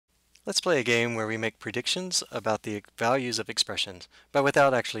Let's play a game where we make predictions about the values of expressions, but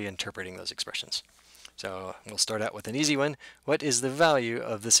without actually interpreting those expressions. So we'll start out with an easy one. What is the value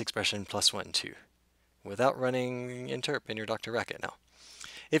of this expression plus 1, 2? Without running interp in your Dr. Racket now.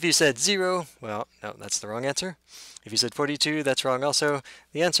 If you said 0, well, no, that's the wrong answer. If you said 42, that's wrong also.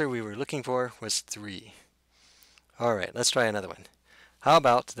 The answer we were looking for was 3. All right, let's try another one. How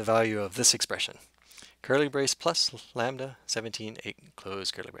about the value of this expression? Curly brace plus lambda 17, 8,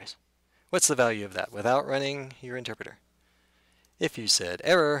 close curly brace. What's the value of that without running your interpreter? If you said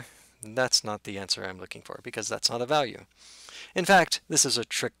error, that's not the answer I'm looking for because that's not a value. In fact, this is a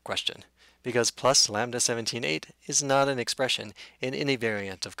trick question because plus lambda 17, 8 is not an expression in any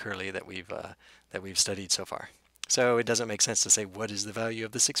variant of curly that we've studied so far. So it doesn't make sense to say what is the value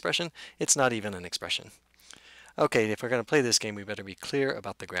of this expression. It's not even an expression. Okay, if we're going to play this game, we better be clear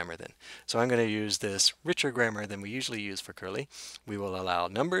about the grammar then. So I'm going to use this richer grammar than we usually use for curly. We will allow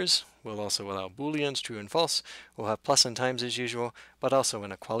numbers. We'll also allow booleans, true and false. We'll have plus and times as usual, but also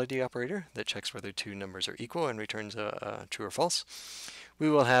an equality operator that checks whether two numbers are equal and returns a true or false. We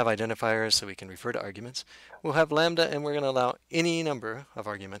will have identifiers so we can refer to arguments. We'll have lambda, and we're going to allow any number of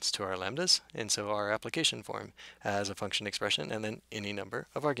arguments to our lambdas. And so our application form has a function expression and then any number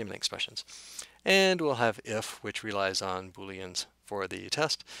of argument expressions. And we'll have if, which relies on booleans for the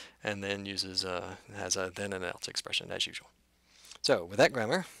test, and then has a then and else expression as usual. So with that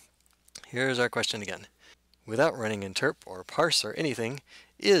grammar, here's our question again. Without running interp or parse or anything,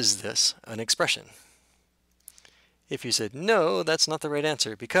 is this an expression? If you said no, that's not the right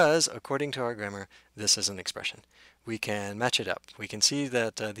answer because, according to our grammar, this is an expression. We can match it up. We can see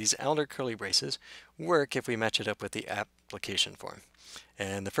that these outer curly braces work if we match it up with the application form.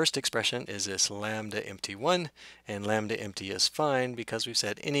 And the first expression is this lambda empty 1, and lambda empty is fine because we've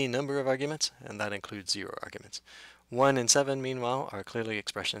said any number of arguments, and that includes 0 arguments. 1 and 7, meanwhile, are clearly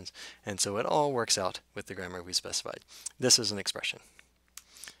expressions, and so it all works out with the grammar we specified. This is an expression.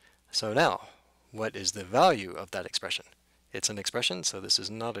 So now, what is the value of that expression? It's an expression, so this is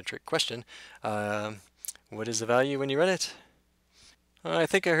not a trick question. What is the value when you run it? I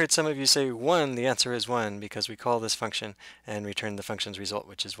think I heard some of you say 1. The answer is 1 because we call this function and return the function's result,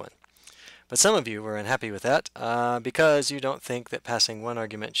 which is 1. But some of you were unhappy with that because you don't think that passing 1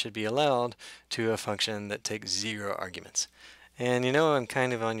 argument should be allowed to a function that takes 0 arguments. And you know, I'm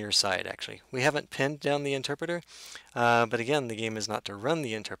kind of on your side, actually. We haven't pinned down the interpreter, but again, the game is not to run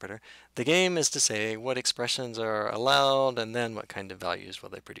the interpreter. The game is to say what expressions are allowed and then what kind of values will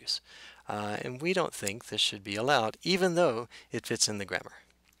they produce. And we don't think this should be allowed, even though it fits in the grammar.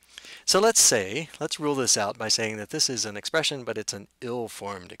 So let's rule this out by saying that this is an expression, but it's an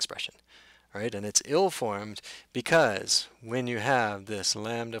ill-formed expression. Right? And it's ill-formed because when you have this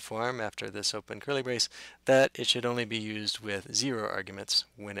lambda form after this open curly brace, that it should only be used with 0 arguments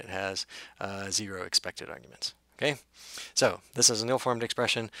when it has 0 expected arguments. Okay? So this is an ill-formed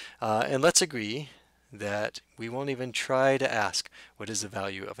expression, and let's agree that we won't even try to ask what is the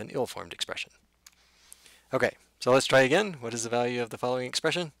value of an ill-formed expression. Okay, so let's try again. What is the value of the following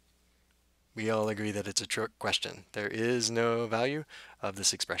expression? We all agree that it's a trick question. There is no value of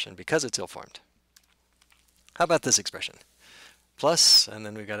this expression because it's ill-formed. How about this expression? Plus, and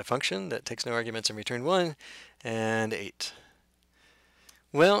then we've got a function that takes no arguments and return 1, and 8.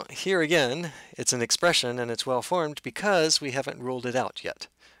 Well, here again, it's an expression and it's well-formed because we haven't ruled it out yet.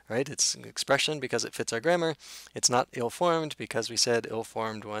 Right? It's an expression because it fits our grammar. It's not ill-formed because we said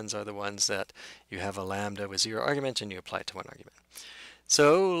ill-formed ones are the ones that you have a lambda with 0 arguments and you apply it to 1 argument.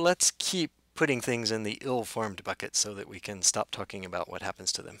 So let's keep putting things in the ill-formed bucket so that we can stop talking about what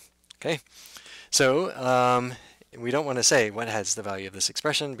happens to them. Okay? So we don't want to say what has the value of this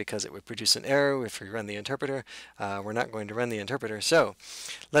expression because it would produce an error if we run the interpreter. We're not going to run the interpreter. So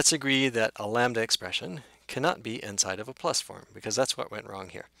let's agree that a lambda expression cannot be inside of a plus form because that's what went wrong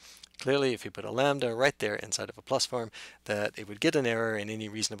here. Clearly, if you put a lambda right there inside of a plus form, that it would get an error in any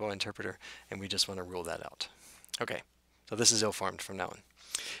reasonable interpreter, and we just want to rule that out. Okay, so this is ill-formed from now on.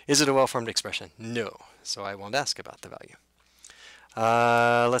 Is it a well-formed expression? No, so I won't ask about the value.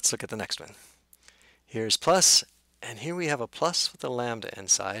 Let's look at the next one. Here's plus, and here we have a plus with a lambda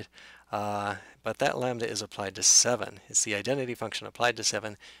inside, but that lambda is applied to 7. It's the identity function applied to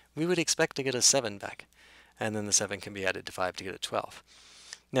 7. We would expect to get a 7 back, and then the 7 can be added to 5 to get a 12.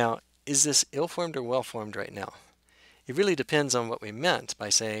 Now, is this ill-formed or well-formed right now? It really depends on what we meant by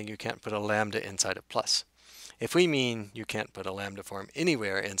saying you can't put a lambda inside a plus. If we mean you can't put a lambda form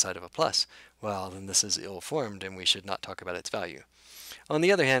anywhere inside of a plus, well, then this is ill-formed and we should not talk about its value. On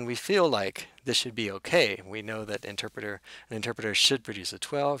the other hand, we feel like this should be okay. We know that an interpreter should produce a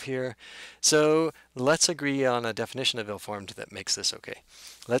 12 here. So let's agree on a definition of ill-formed that makes this okay.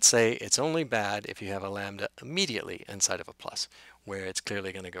 Let's say it's only bad if you have a lambda immediately inside of a plus, where it's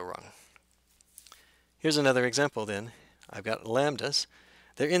clearly going to go wrong. Here's another example then. I've got lambdas.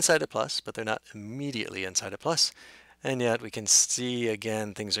 They're inside a plus, but they're not immediately inside a plus. And yet we can see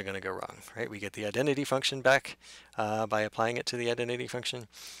again things are going to go wrong, right? We get the identity function back by applying it to the identity function,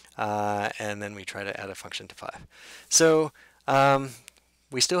 and then we try to add a function to 5. So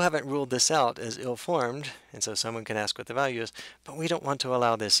we still haven't ruled this out as ill-formed, and so someone can ask what the value is, but we don't want to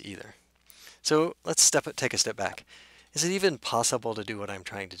allow this either. So let's take a step back. Is it even possible to do what I'm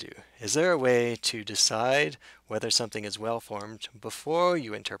trying to do? Is there a way to decide whether something is well-formed before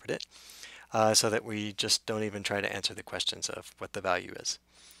you interpret it? So that we just don't even try to answer the questions of what the value is.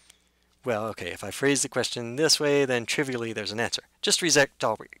 Well, okay, if I phrase the question this way, then trivially there's an answer. Just reject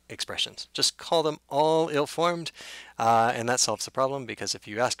all expressions. Just call them all ill-formed, and that solves the problem, because if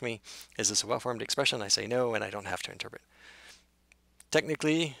you ask me, is this a well-formed expression? I say no, and I don't have to interpret.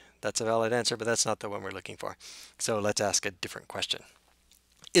 Technically, that's a valid answer, but that's not the one we're looking for. So let's ask a different question.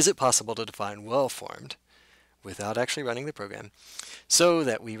 Is it possible to define well-formed without actually running the program, so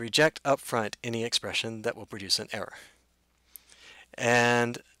that we reject up front any expression that will produce an error,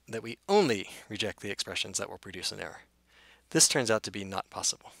 and that we only reject the expressions that will produce an error? This turns out to be not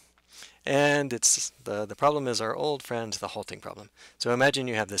possible. And it's the problem is our old friend, the halting problem. So imagine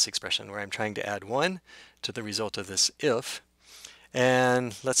you have this expression where I'm trying to add 1 to the result of this if,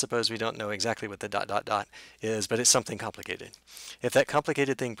 and let's suppose we don't know exactly what the ... is, but it's something complicated. If that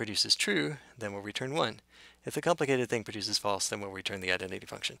complicated thing produces true, then we'll return 1. If the complicated thing produces false, then we'll return the identity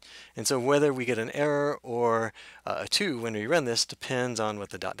function. And so whether we get an error or a 2 when we run this depends on what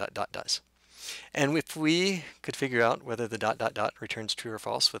the ... does. And if we could figure out whether the ... returns true or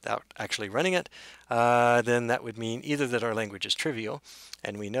false without actually running it, then that would mean either that our language is trivial,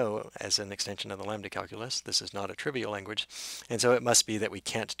 and we know as an extension of the lambda calculus, this is not a trivial language, and so it must be that we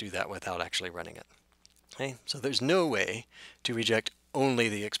can't do that without actually running it. Okay? So there's no way to reject only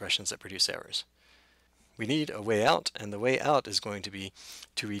the expressions that produce errors. We need a way out, and the way out is going to be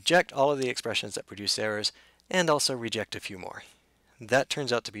to reject all of the expressions that produce errors and also reject a few more. That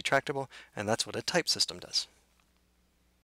turns out to be tractable, and that's what a type system does.